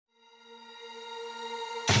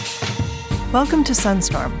Welcome to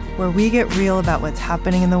Sunstorm, where we get real about what's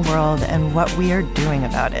happening in the world and what we are doing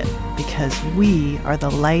about it, because we are the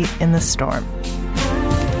light in the storm.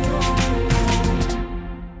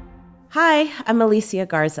 Hi, I'm Alicia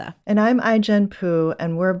Garza. And I'm Ai-jen Poo,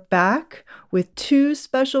 and we're back with 2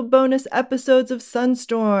 special bonus episodes of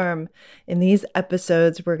Sunstorm. In these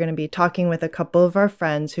episodes, we're going to be talking with a couple of our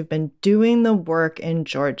friends who've been doing the work in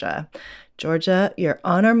Georgia. Georgia, you're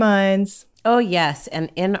on our minds. Oh, yes,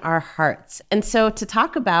 and in our hearts. And so to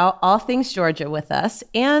talk about all things Georgia with us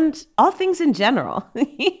and all things in general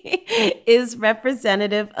is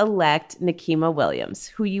Representative-elect Nikema Williams,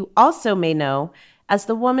 who you also may know as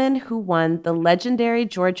the woman who won the legendary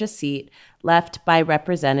Georgia seat left by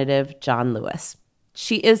Representative John Lewis.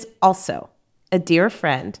 She is also a dear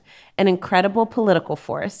friend, an incredible political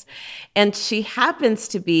force, and she happens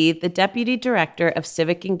to be the Deputy Director of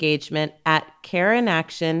Civic Engagement at CARE in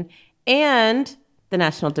Action and the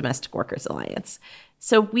National Domestic Workers Alliance.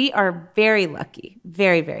 So we are very lucky,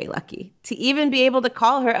 very, very lucky to even be able to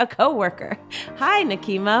call her a coworker. Hi,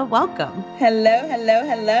 Nikema. Welcome. Hello, hello,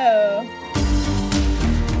 hello.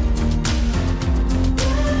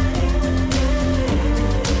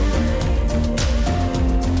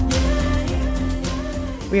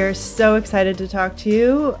 We are so excited to talk to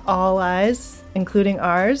you. All eyes, including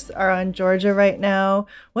ours, are on Georgia right now.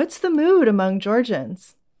 What's the mood among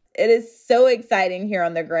Georgians? It is so exciting here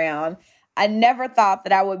on the ground. I never thought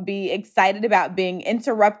that I would be excited about being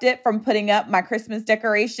interrupted from putting up my Christmas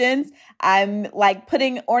decorations. I'm like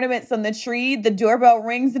putting ornaments on the tree, the doorbell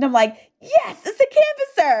rings, and I'm like, yes, it's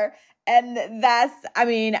a canvasser.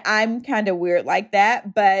 And I'm kind of weird like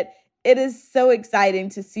that, but it is so exciting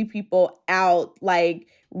to see people out, like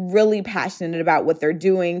really passionate about what they're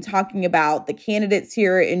doing, talking about the candidates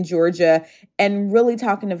here in Georgia, and really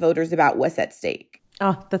talking to voters about what's at stake.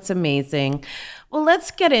 Oh, that's amazing. Well, let's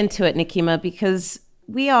get into it, Nikema, because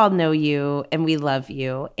we all know you and we love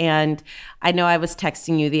you. And I know I was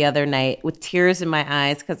texting you the other night with tears in my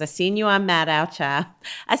eyes because I seen you on Mad Out, child.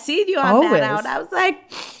 I seen you on Mad Out. I was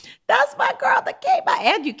like, that's my girl that came out.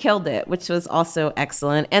 And you killed it, which was also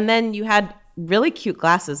excellent. And then you had really cute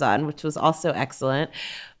glasses on, which was also excellent.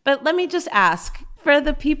 But let me just ask, for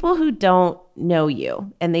the people who don't know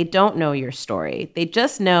you and they don't know your story, they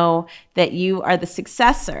just know that you are the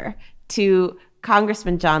successor to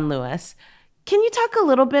Congressman John Lewis. Can you talk a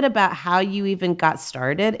little bit about how you even got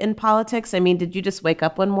started in politics? I mean, did you just wake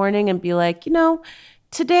up one morning and be like,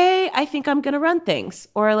 today I think I'm going to run things?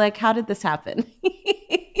 Or like, how did this happen?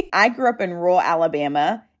 I grew up in rural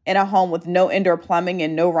Alabama in a home with no indoor plumbing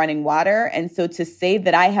and no running water. And so to say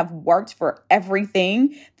that I have worked for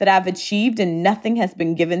everything that I've achieved and nothing has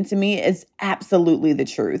been given to me is absolutely the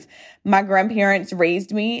truth. My grandparents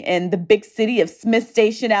raised me in the big city of Smith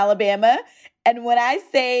Station, Alabama. And when I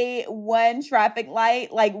say one traffic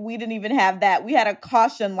light, like we didn't even have that. We had a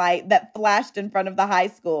caution light that flashed in front of the high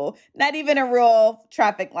school, not even a real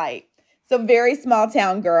traffic light. So very small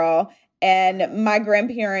town girl. And my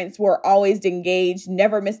grandparents were always engaged,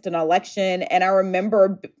 never missed an election. And I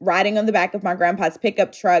remember riding on the back of my grandpa's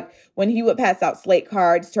pickup truck when he would pass out slate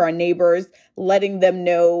cards to our neighbors, letting them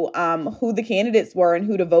know who the candidates were and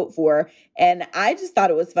who to vote for. And I just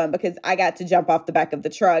thought it was fun because I got to jump off the back of the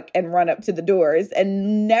truck and run up to the doors.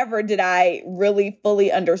 And never did I really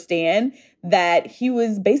fully understand that he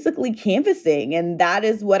was basically canvassing. And that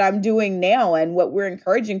is what I'm doing now and what we're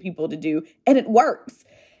encouraging people to do. And it works.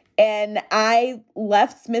 And I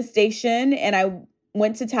left Smith Station and I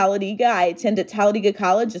went to Talladega. I attended Talladega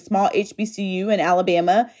College, a small HBCU in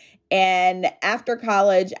Alabama. And after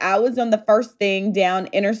college, I was on the first thing down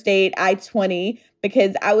Interstate I-20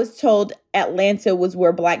 because I was told Atlanta was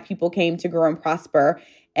where Black people came to grow and prosper.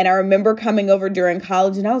 And I remember coming over during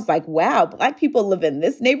college and I was like, wow, Black people live in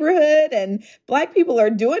this neighborhood and Black people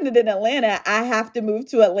are doing it in Atlanta. I have to move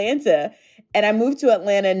to Atlanta. And I moved to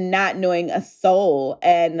Atlanta not knowing a soul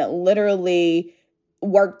and literally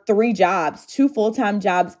worked 3 jobs, 2 full-time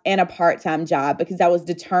jobs and a part-time job because I was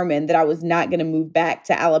determined that I was not going to move back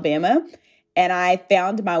to Alabama. And I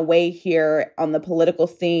found my way here on the political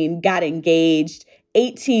scene, got engaged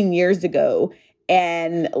 18 years ago.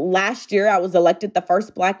 And last year, I was elected the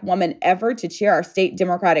first Black woman ever to chair our state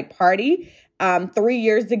Democratic Party. 3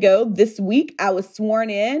 years ago this week, I was sworn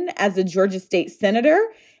in as a Georgia state senator.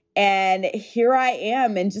 And here I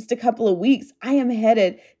am in just a couple of weeks. I am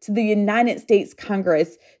headed to the United States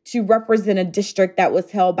Congress to represent a district that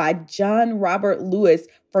was held by John Robert Lewis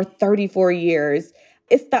for 34 years.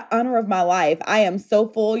 It's the honor of my life. I am so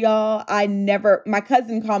full, y'all. My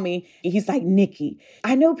cousin called me, he's like, Nikki,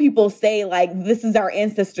 I know people say like, this is our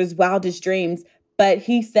ancestors' wildest dreams, But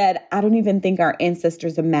he said, I don't even think our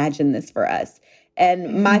ancestors imagined this for us.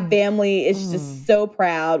 And my family is just so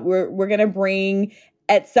proud. We're going to bring,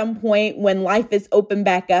 at some point when life is open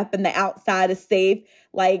back up and the outside is safe,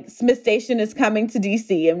 like Smith Station is coming to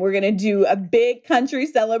DC, and we're going to do a big country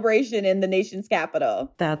celebration in the nation's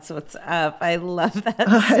capital. That's what's up. I love that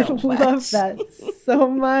so much. I love that so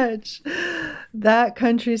much. That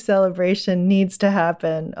country celebration needs to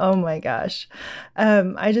happen. Oh my gosh.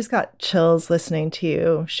 I just got chills listening to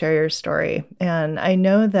you share your story. And I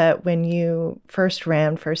know that when you first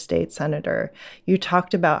ran for state senator, you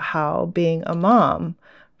talked about how being a mom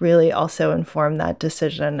really also informed that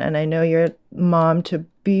decision. And I know you're mom to a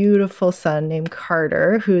beautiful son named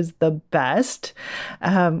Carter, who's the best.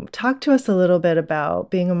 Talk to us a little bit about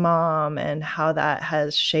being a mom and how that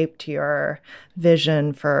has shaped your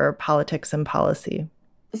vision for politics and policy.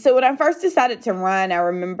 So when I first decided to run, I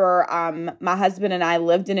remember my husband and I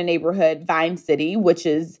lived in a neighborhood, Vine City, which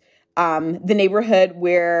is the neighborhood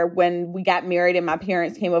where when we got married and my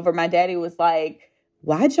parents came over, my daddy was like,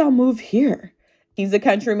 why'd y'all move here? He's a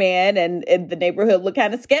country man, and the neighborhood looked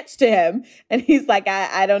kind of sketch to him. And he's like,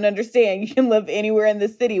 I don't understand. You can live anywhere in the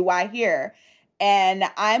city. Why here? And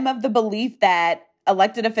I'm of the belief that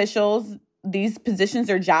elected officials, these positions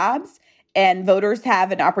are jobs, and voters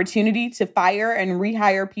have an opportunity to fire and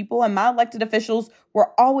rehire people. And my elected officials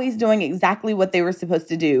were always doing exactly what they were supposed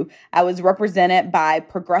to do. I was represented by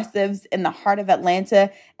progressives in the heart of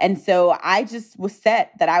Atlanta. And so I just was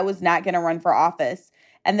set that I was not going to run for office.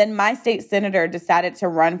 And then my state senator decided to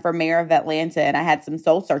run for mayor of Atlanta, and I had some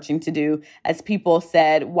soul searching to do as people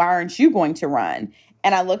said, why aren't you going to run?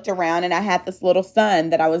 And I looked around and I had this little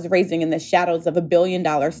son that I was raising in the shadows of $1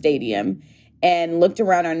 billion stadium, and looked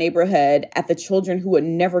around our neighborhood at the children who were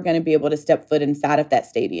never going to be able to step foot inside of that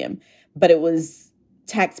stadium. But it was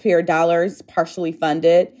taxpayer dollars, partially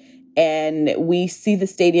funded. And we see the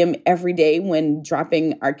stadium every day when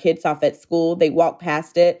dropping our kids off at school. They walk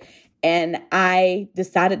past it. And I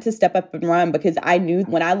decided to step up and run because I knew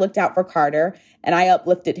when I looked out for Carter and I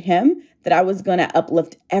uplifted him, that I was going to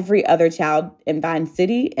uplift every other child in Vine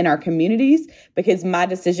City, in our communities, because my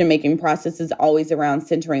decision-making process is always around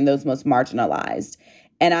centering those most marginalized.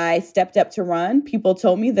 And I stepped up to run. People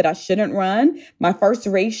told me that I shouldn't run. My first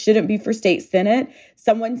race shouldn't be for state senate.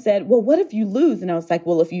 Someone said, well, what if you lose? And I was like,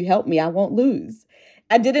 well, if you help me, I won't lose.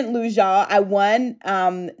 I didn't lose, y'all. I won,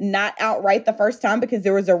 not outright the first time because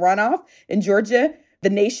there was a runoff in Georgia. The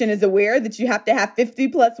nation is aware that you have to have 50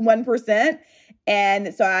 plus 1%.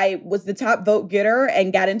 And so I was the top vote getter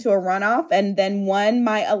and got into a runoff, and then won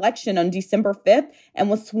my election on December 5th and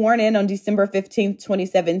was sworn in on December 15th,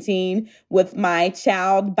 2017 with my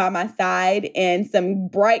child by my side in some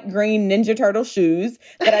bright green Ninja Turtle shoes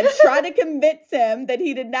that I tried to convince him that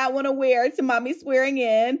he did not want to wear to mommy swearing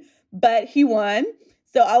in, but he won.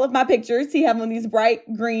 So all of my pictures, he have on these bright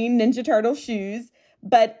green Ninja Turtle shoes.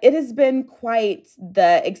 But it has been quite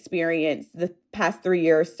the experience the past 3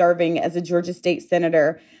 years serving as a Georgia state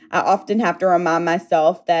senator. I often have to remind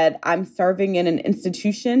myself that I'm serving in an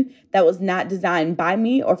institution that was not designed by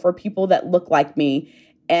me or for people that look like me.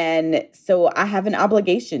 And so I have an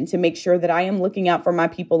obligation to make sure that I am looking out for my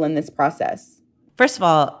people in this process. First of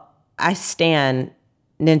all, I stan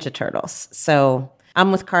Ninja Turtles. So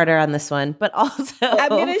I'm with Carter on this one, but also I'm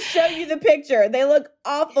going to show you the picture. They look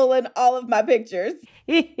awful in all of my pictures.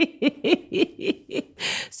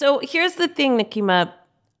 So here's the thing, Nekima.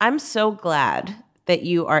 I'm so glad that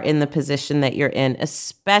you are in the position that you're in,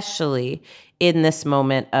 especially in this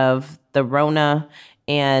moment of the Rona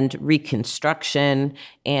and reconstruction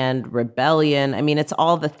and rebellion. I mean, it's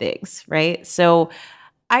all the things, right? So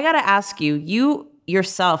I got to ask you, you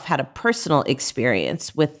yourself had a personal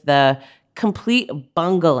experience with the complete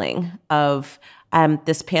bungling of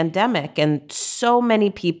this pandemic, and so many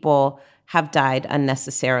people have died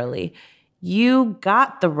unnecessarily. You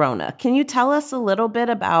got the Rona. Can you tell us a little bit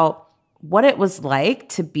about what it was like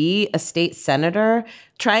to be a state senator,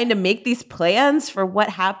 trying to make these plans for what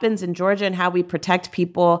happens in Georgia and how we protect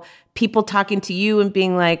people talking to you and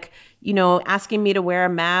being like, you know, asking me to wear a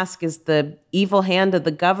mask is the evil hand of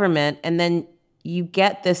the government, and then you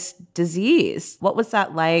get this disease. What was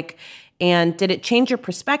that like? And did it change your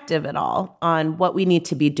perspective at all on what we need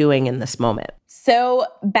to be doing in this moment? So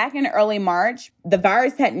back in early March, the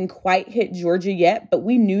virus hadn't quite hit Georgia yet, but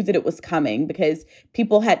we knew that it was coming because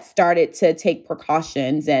people had started to take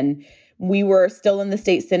precautions, and we were still in the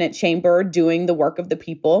state Senate chamber doing the work of the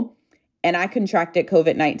people. And I contracted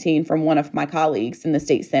COVID-19 from one of my colleagues in the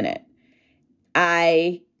state Senate.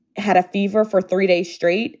 I had a fever for 3 days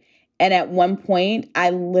straight. And at one point, I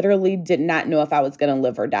literally did not know if I was going to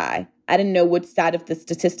live or die. I didn't know which side of the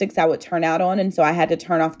statistics I would turn out on. And so I had to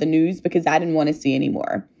turn off the news because I didn't want to see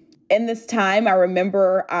anymore. In this time, I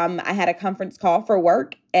remember I had a conference call for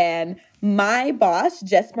work, and my boss,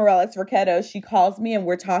 Jess Morales-Riquetto, she calls me and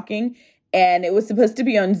we're talking, and it was supposed to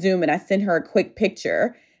be on Zoom, and I sent her a quick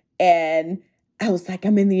picture, and I was like,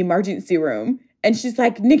 I'm in the emergency room. And she's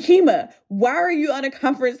like, Nekima, why are you on a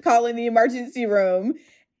conference call in the emergency room?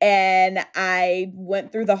 And I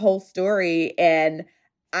went through the whole story, and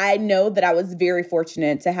I know that I was very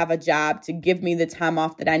fortunate to have a job to give me the time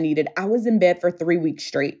off that I needed. I was in bed for 3 weeks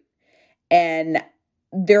straight. And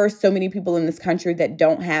there are so many people in this country that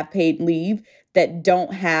don't have paid leave, that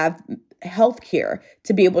don't have health care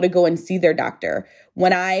to be able to go and see their doctor.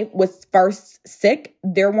 When I was first sick,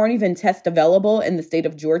 there weren't even tests available in the state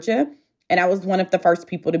of Georgia. And I was one of the first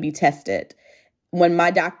people to be tested. When my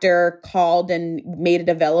doctor called and made it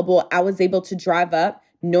available, I was able to drive up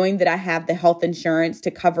knowing that I have the health insurance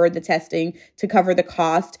to cover the testing, to cover the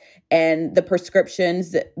cost, and the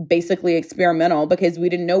prescriptions, basically experimental, because we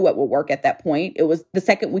didn't know what would work at that point. It was the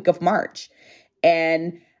second week of March.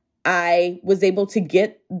 And I was able to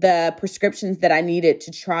get the prescriptions that I needed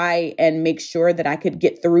to try and make sure that I could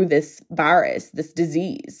get through this virus, this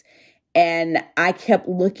disease. And I kept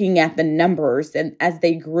looking at the numbers and as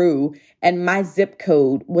they grew, and my zip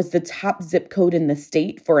code was the top zip code in the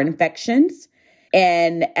state for infections.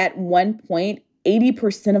 And at one point,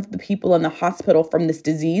 80% of the people in the hospital from this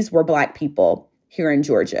disease were Black people here in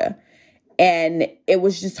Georgia. And it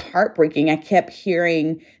was just heartbreaking. I kept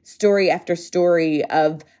hearing story after story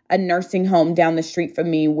of a nursing home down the street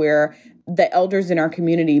from me where the elders in our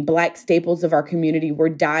community, Black staples of our community, were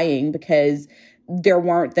dying because there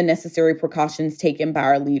weren't the necessary precautions taken by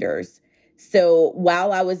our leaders. So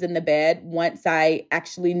while I was in the bed, once I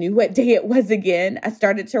actually knew what day it was again, I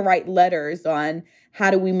started to write letters on how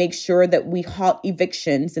do we make sure that we halt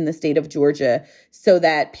evictions in the state of Georgia so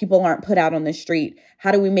that people aren't put out on the street?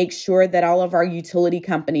 How do we make sure that all of our utility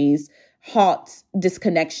companies halt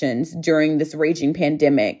disconnections during this raging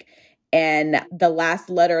pandemic? And the last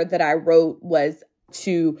letter that I wrote was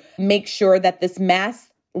to make sure that this mask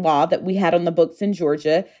law that we had on the books in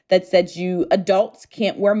Georgia that said adults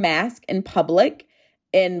can't wear masks in public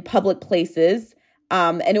places.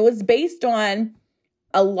 And it was based on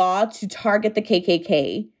a law to target the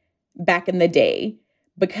KKK back in the day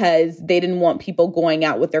because they didn't want people going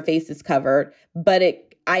out with their faces covered. But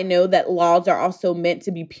I know that laws are also meant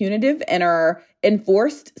to be punitive and are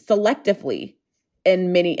enforced selectively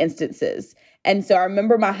in many instances. And so I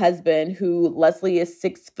remember my husband, who Leslie is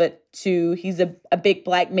 6'2", he's a big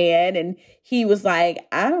Black man. And he was like,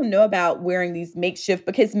 I don't know about wearing these makeshift,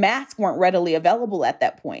 because masks weren't readily available at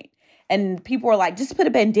that point. And people were like, just put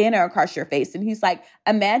a bandana across your face. And he's like,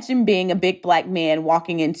 imagine being a big Black man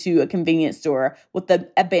walking into a convenience store with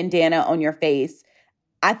a bandana on your face.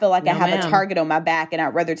 I feel like I have a target on my back, and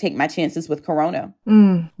I'd rather take my chances with Corona.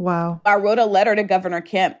 Wow. I wrote a letter to Governor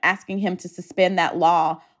Kemp asking him to suspend that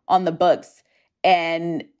law on the books.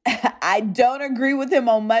 And I don't agree with him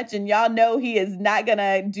on much. And y'all know he is not going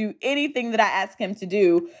to do anything that I ask him to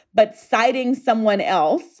do. But citing someone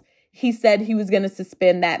else, he said he was going to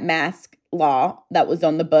suspend that mask law that was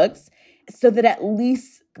on the books so that at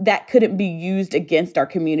least that couldn't be used against our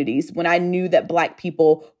communities when I knew that Black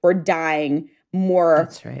people were dying more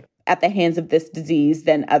at the hands of this disease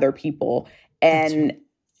than other people. And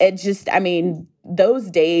it just, those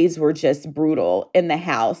days were just brutal in the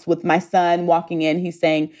house with my son walking in. He's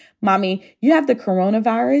saying, Mommy, you have the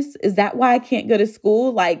coronavirus? Is that why I can't go to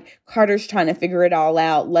school? Like, Carter's trying to figure it all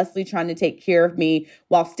out. Leslie trying to take care of me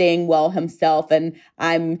while staying well himself. And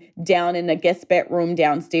I'm down in a guest bedroom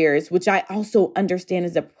downstairs, which I also understand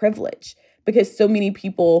is a privilege because so many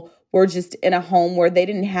people were just in a home where they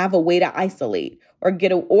didn't have a way to isolate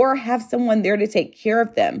or have someone there to take care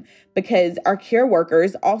of them, because our care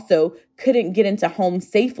workers also couldn't get into homes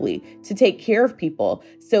safely to take care of people.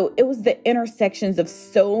 So it was the intersections of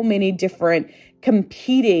so many different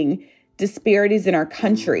competing disparities in our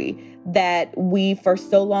country that we for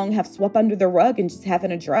so long have swept under the rug and just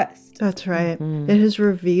haven't addressed. That's right. It has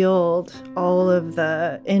revealed all of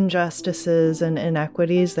the injustices and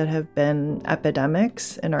inequities that have been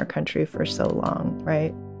epidemics in our country for so long,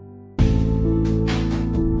 right?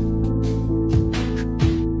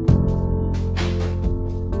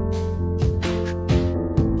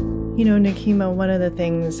 You know, Nekima, one of the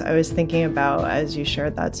things I was thinking about as you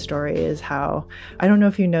shared that story is how, I don't know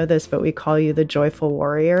if you know this, but we call you the joyful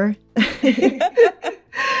warrior.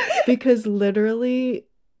 Because literally,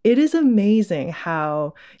 it is amazing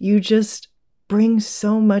how you just brings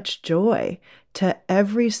so much joy to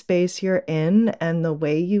every space you're in and the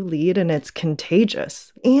way you lead, and it's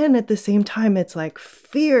contagious. And at the same time, it's like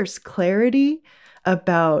fierce clarity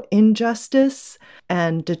about injustice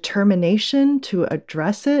and determination to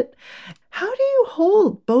address it. How do you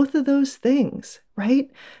hold both of those things, right?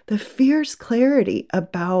 The fierce clarity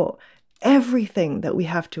about everything that we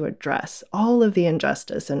have to address, all of the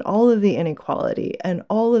injustice and all of the inequality and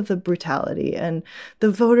all of the brutality and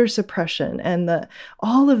the voter suppression and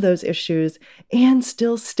all of those issues, and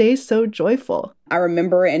still stay so joyful. I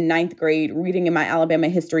remember in 9th grade reading in my Alabama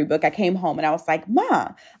history book, I came home and I was like, Ma,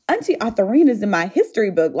 Auntie Otharina's in my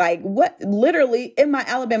history book. Like, what? Literally in my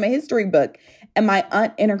Alabama history book. And my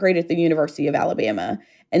aunt integrated the University of Alabama.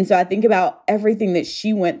 And so I think about everything that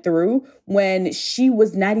she went through when she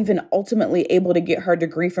was not even ultimately able to get her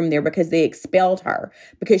degree from there because they expelled her,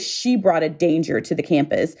 because she brought a danger to the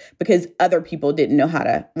campus, because other people didn't know how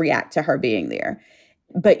to react to her being there.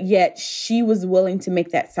 But yet she was willing to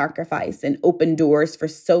make that sacrifice and open doors for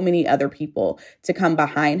so many other people to come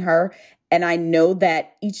behind her. And I know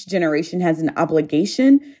that each generation has an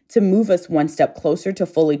obligation to move us one step closer to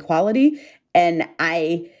full equality. And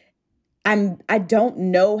I don't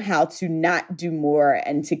know how to not do more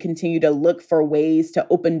and to continue to look for ways to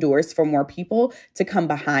open doors for more people to come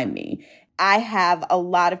behind me. I have a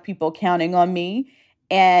lot of people counting on me,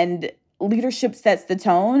 and leadership sets the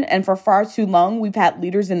tone. And for far too long, we've had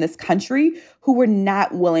leaders in this country who were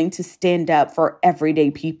not willing to stand up for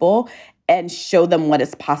everyday people and show them what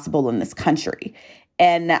is possible in this country.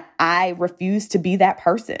 And I refuse to be that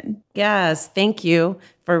person. Yes, thank you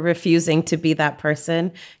for refusing to be that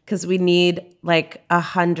person, because we need like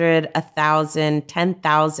 100, 1,000,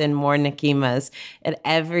 10,000 more Nikimas at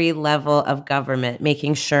every level of government,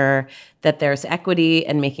 making sure that there's equity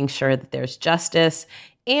and making sure that there's justice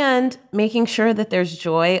and making sure that there's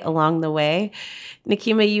joy along the way.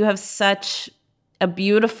 Nikima, you have such a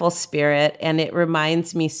beautiful spirit, and it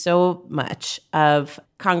reminds me so much of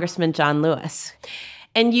Congressman John Lewis.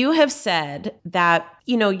 And you have said that,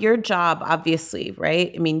 your job, obviously,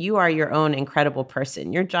 right? I mean, you are your own incredible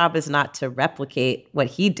person. Your job is not to replicate what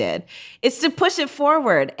he did. It's to push it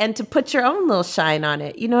forward and to put your own little shine on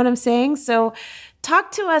it. You know what I'm saying? So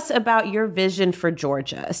talk to us about your vision for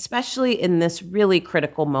Georgia, especially in this really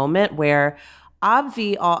critical moment where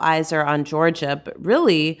obviously all eyes are on Georgia, but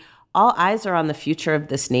really all eyes are on the future of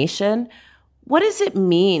this nation. What does it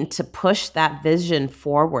mean to push that vision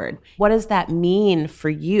forward? What does that mean for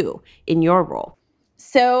you in your role?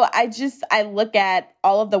 So I look at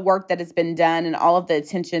all of the work that has been done and all of the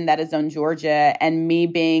attention that is on Georgia, and me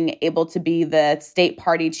being able to be the state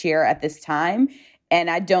party chair at this time. And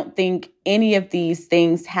I don't think any of these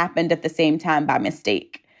things happened at the same time by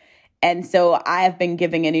mistake. And so I have been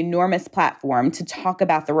giving an enormous platform to talk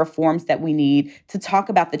about the reforms that we need, to talk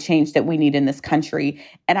about the change that we need in this country.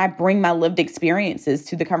 And I bring my lived experiences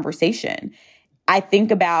to the conversation. I think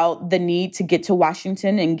about the need to get to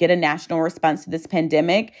Washington and get a national response to this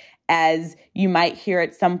pandemic. As you might hear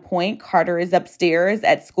at some point, Carter is upstairs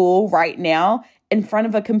at school right now in front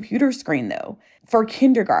of a computer screen, though, for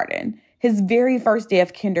kindergarten. His very first day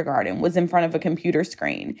of kindergarten was in front of a computer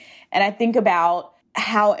screen. And I think about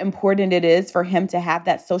how important it is for him to have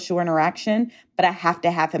that social interaction, but I have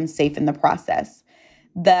to have him safe in the process.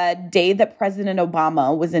 The day that President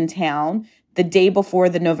Obama was in town, the day before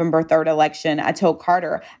the November 3rd election, I told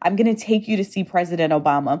Carter, I'm going to take you to see President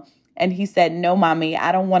Obama. And he said, no, mommy,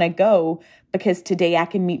 I don't want to go because today I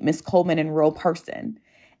can meet Miss Coleman in real person.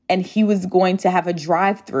 And he was going to have a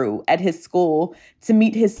drive-through at his school to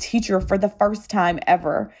meet his teacher for the first time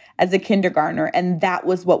ever as a kindergartner. And that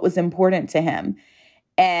was what was important to him.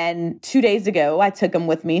 And 2 days ago, I took him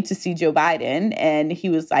with me to see Joe Biden. And he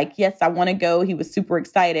was like, yes, I want to go. He was super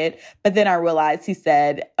excited. But then I realized he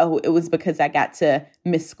said, oh, it was because I got to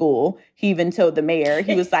miss school. He even told the mayor,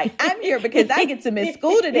 he was like, I'm here because I get to miss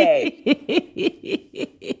school today.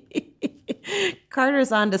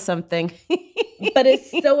 Carter's onto something. But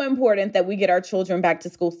it's so important that we get our children back to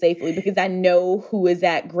school safely, because I know who is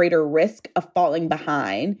at greater risk of falling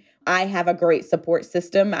behind. I have a great support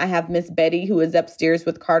system. I have Miss Betty, who is upstairs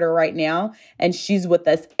with Carter right now, and she's with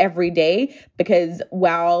us every day, because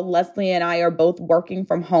while Leslie and I are both working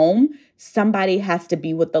from home, somebody has to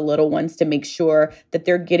be with the little ones to make sure that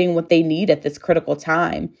they're getting what they need at this critical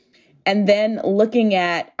time. And then looking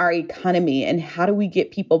at our economy and how do we get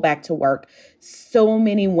people back to work? So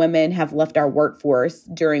many women have left our workforce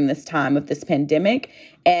during this time of this pandemic.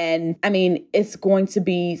 And I mean, it's going to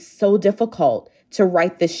be so difficult to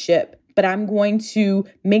right this ship, but I'm going to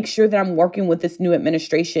make sure that I'm working with this new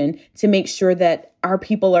administration to make sure that our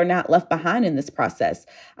people are not left behind in this process.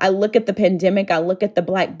 I look at the pandemic. I look at the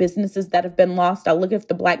Black businesses that have been lost. I look at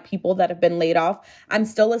the Black people that have been laid off. I'm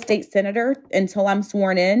still a state senator until I'm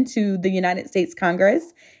sworn in to the United States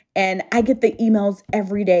Congress. And I get the emails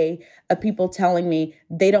every day of people telling me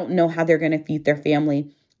they don't know how they're going to feed their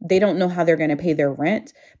family. They don't know how they're going to pay their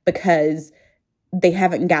rent because they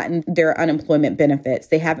haven't gotten their unemployment benefits.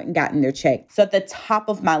 They haven't gotten their check. So at the top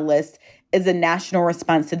of my list is a national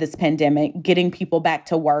response to this pandemic, getting people back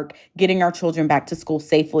to work, getting our children back to school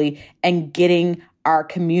safely, and getting our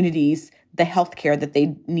communities the health care that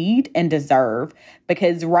they need and deserve.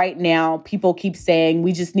 Because right now, people keep saying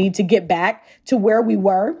we just need to get back to where we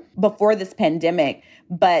were before this pandemic.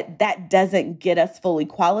 But that doesn't get us full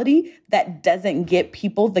equality. That doesn't get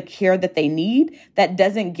people the care that they need. That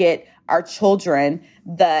doesn't get our children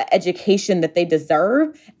the education that they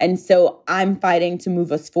deserve. And so I'm fighting to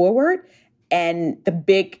move us forward. And the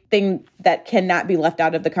big thing that cannot be left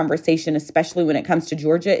out of the conversation, especially when it comes to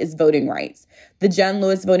Georgia, is voting rights. The John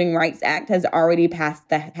Lewis Voting Rights Act has already passed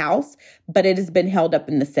the House, but it has been held up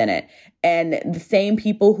in the Senate. And the same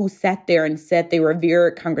people who sat there and said they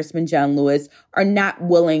revered Congressman John Lewis are not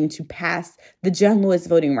willing to pass the John Lewis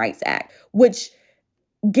Voting Rights Act, which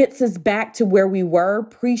gets us back to where we were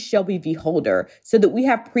pre-Shelby v. Holder, so that we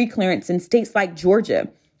have pre-clearance in states like Georgia,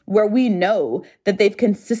 where we know that they've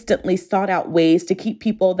consistently sought out ways to keep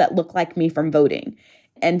people that look like me from voting.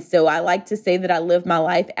 And so I like to say that I live my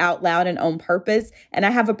life out loud and on purpose. And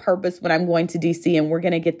I have a purpose when I'm going to DC, and we're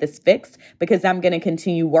going to get this fixed because I'm going to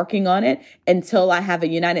continue working on it until I have a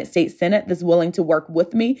United States Senate that's willing to work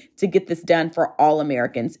with me to get this done for all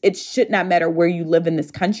Americans. It should not matter where you live in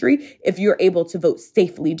this country if you're able to vote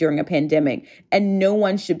safely during a pandemic. And no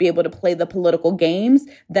one should be able to play the political games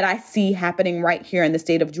that I see happening right here in the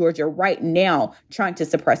state of Georgia right now, trying to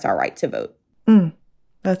suppress our right to vote.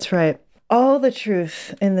 That's right. All the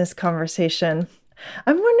truth in this conversation.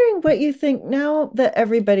 I'm wondering what you think now that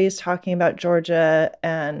everybody's talking about Georgia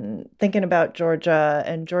and thinking about Georgia,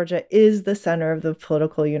 and Georgia is the center of the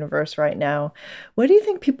political universe right now. What do you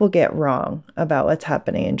think people get wrong about what's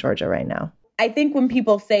happening in Georgia right now? I think when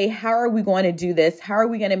people say, how are we going to do this? How are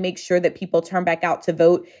we going to make sure that people turn back out to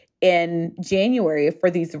vote in January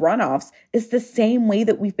for these runoffs? It's the same way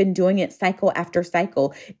that we've been doing it cycle after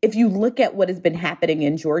cycle. If you look at what has been happening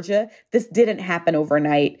in Georgia, this didn't happen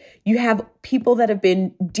overnight. You have people that have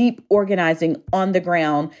been deep organizing on the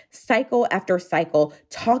ground, cycle after cycle,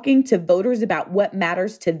 talking to voters about what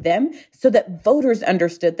matters to them so that voters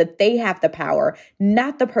understood that they have the power,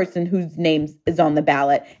 not the person whose name is on the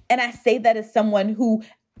ballot. And I say that as someone who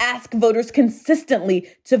ask voters consistently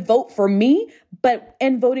to vote for me, but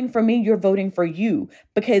in voting for me, you're voting for you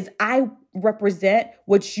because I represent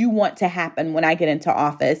what you want to happen when I get into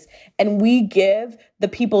office. And we give the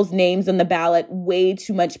people's names on the ballot way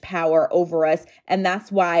too much power over us. And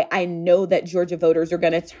that's why I know that Georgia voters are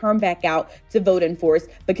going to turn back out to vote in force,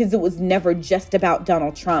 because it was never just about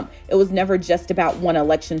Donald Trump. It was never just about one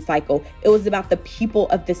election cycle. It was about the people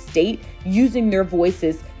of the state using their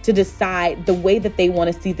voices to decide the way that they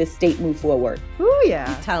want to see the state move forward. Ooh, yeah.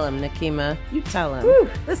 You tell him, Nekima. You tell him. Woo.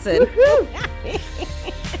 Listen.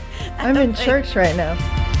 I'm in church right now.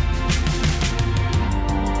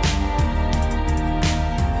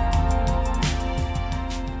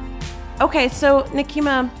 Okay, so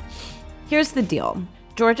Nekima, here's the deal.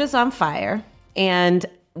 Georgia's on fire, and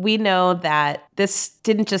we know that this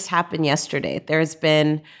didn't just happen yesterday. There's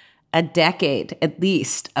been a decade, at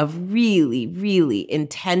least, of really, really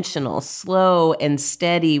intentional, slow and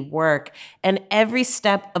steady work. And every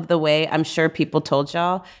step of the way, I'm sure people told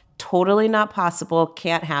y'all, totally not possible,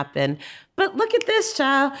 can't happen. But look at this,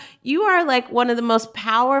 child. You are like one of the most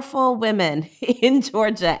powerful women in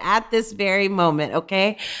Georgia at this very moment,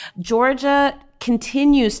 okay? Georgia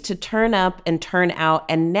continues to turn up and turn out,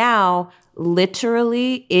 and now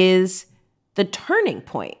literally is the turning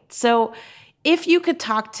point. So if you could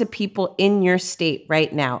talk to people in your state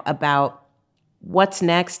right now about what's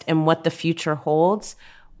next and what the future holds,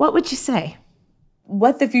 what would you say?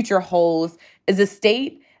 What the future holds is a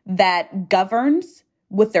state that governs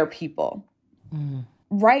with their people.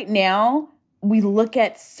 Right now, we look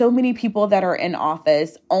at so many people that are in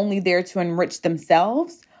office only there to enrich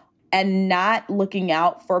themselves and not looking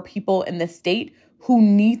out for people in the state who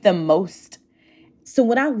need them most. So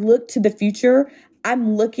when I look to the future,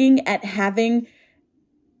 I'm looking at having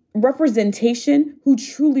representation who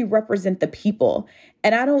truly represent the people.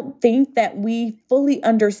 And I don't think that we fully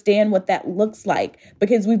understand what that looks like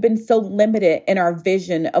because we've been so limited in our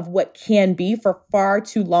vision of what can be for far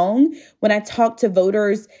too long. When I talk to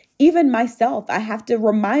voters even myself, I have to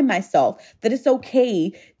remind myself that it's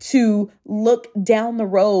okay to look down the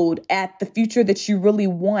road at the future that you really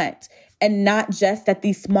want and not just at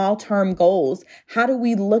these small term goals. How do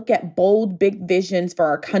we look at bold, big visions for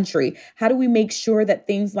our country? How do we make sure that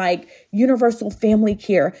things like universal family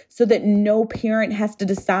care, so that no parent has to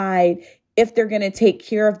decide if they're going to take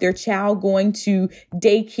care of their child going to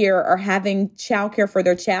daycare or having childcare for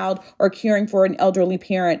their child or caring for an elderly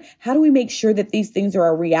parent? How do we make sure that these things are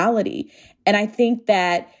a reality? And I think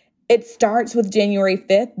that it starts with January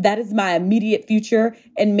 5th. That is my immediate future,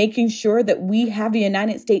 and making sure that we have a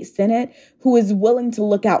United States Senate who is willing to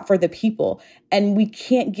look out for the people. And we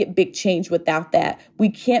can't get big change without that. We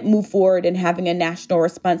can't move forward in having a national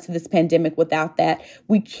response to this pandemic without that.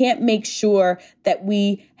 We can't make sure that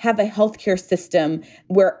we have a healthcare system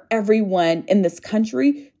where everyone in this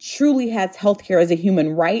country truly has healthcare as a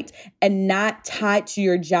human right and not tied to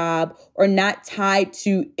your job or not tied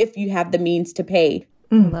to if you have the means to pay.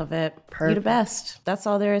 I love it. Perfect. You're the best. That's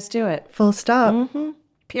all there is to it. Full stop.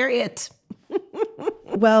 Period.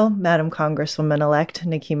 Well, Madam Congresswoman-elect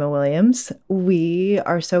Nikema Williams, we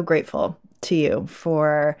are so grateful to you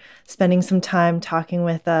for spending some time talking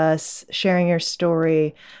with us, sharing your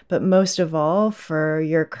story, but most of all, for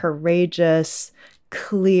your courageous,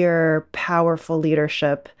 clear, powerful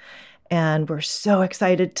leadership. And we're so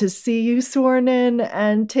excited to see you sworn in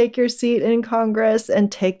and take your seat in Congress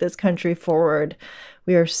and take this country forward.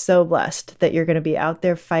 We are so blessed that you're going to be out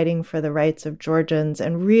there fighting for the rights of Georgians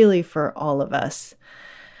and really for all of us.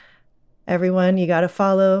 Everyone, you got to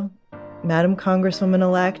follow Madam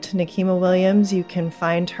Congresswoman-elect Nikema Williams. You can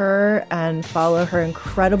find her and follow her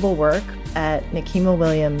incredible work at Nikema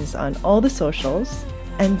Williams on all the socials.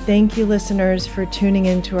 And thank you, listeners, for tuning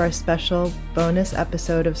into our special bonus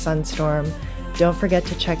episode of Sunstorm. Don't forget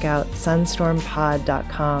to check out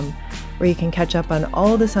sunstormpod.com, where you can catch up on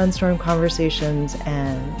all the Sunstorm conversations,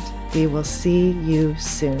 and we will see you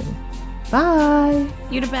soon. Bye!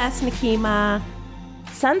 You the best, Nikema.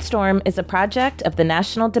 Sunstorm is a project of the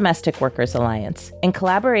National Domestic Workers Alliance in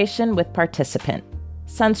collaboration with Participant.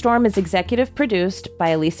 Sunstorm is executive produced by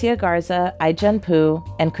Alicia Garza, Ai-jen Poo,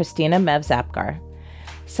 and Christina Mev-Zapgar.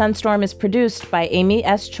 Sunstorm is produced by Amy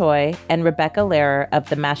S. Choi and Rebecca Lehrer of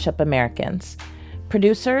the Mashup Americans.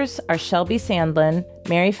 Producers are Shelby Sandlin,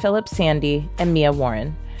 Mary Phillips Sandy, and Mia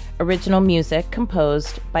Warren. Original music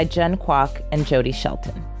composed by Jen Kwok and Jody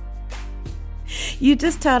Shelton. You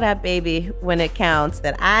just tell that baby when it counts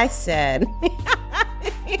that I said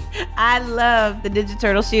I love the Ninja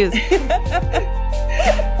Turtle shoes.